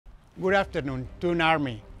Good afternoon, Toon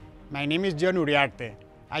Army. My name is Jon Uriarte.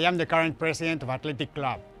 I am the current president of Athletic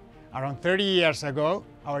Club. Around 30 years ago,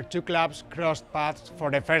 our two clubs crossed paths for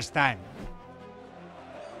the first time.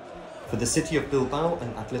 For the city of Bilbao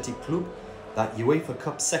and Athletic Club, that UEFA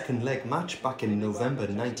Cup second leg match back in November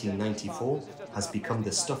 1994 has become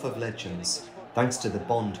the stuff of legends, thanks to the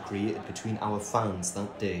bond created between our fans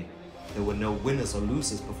that day. There were no winners or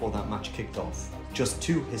losers before that match kicked off. Just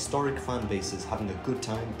two historic fan bases having a good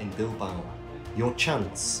time in Bilbao. Your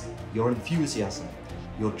chants, your enthusiasm,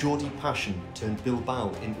 your Geordie passion turned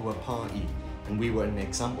Bilbao into a party, and we were an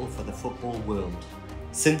example for the football world.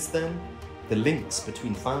 Since then, the links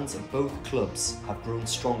between fans of both clubs have grown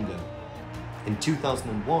stronger. In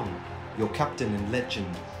 2001, your captain and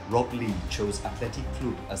legend, Rob Lee, chose Athletic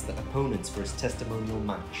Club as the opponents for his testimonial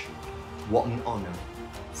match. What an honour.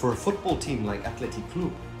 For a football team like Athletic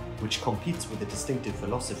Club, which competes with a distinctive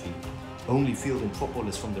philosophy, only fielding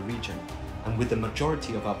footballers from the region, and with the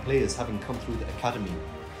majority of our players having come through the academy,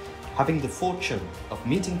 having the fortune of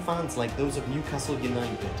meeting fans like those of Newcastle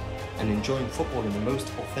United and enjoying football in the most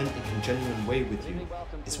authentic and genuine way with you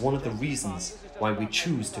is one of the reasons why we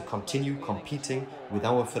choose to continue competing with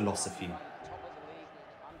our philosophy.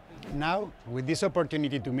 Now, with this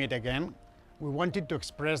opportunity to meet again, we wanted to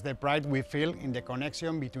express the pride we feel in the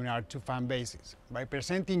connection between our two fan bases by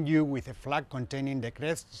presenting you with a flag containing the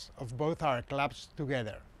crests of both our clubs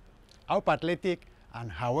together. Up Athletic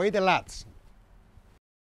and away the lads!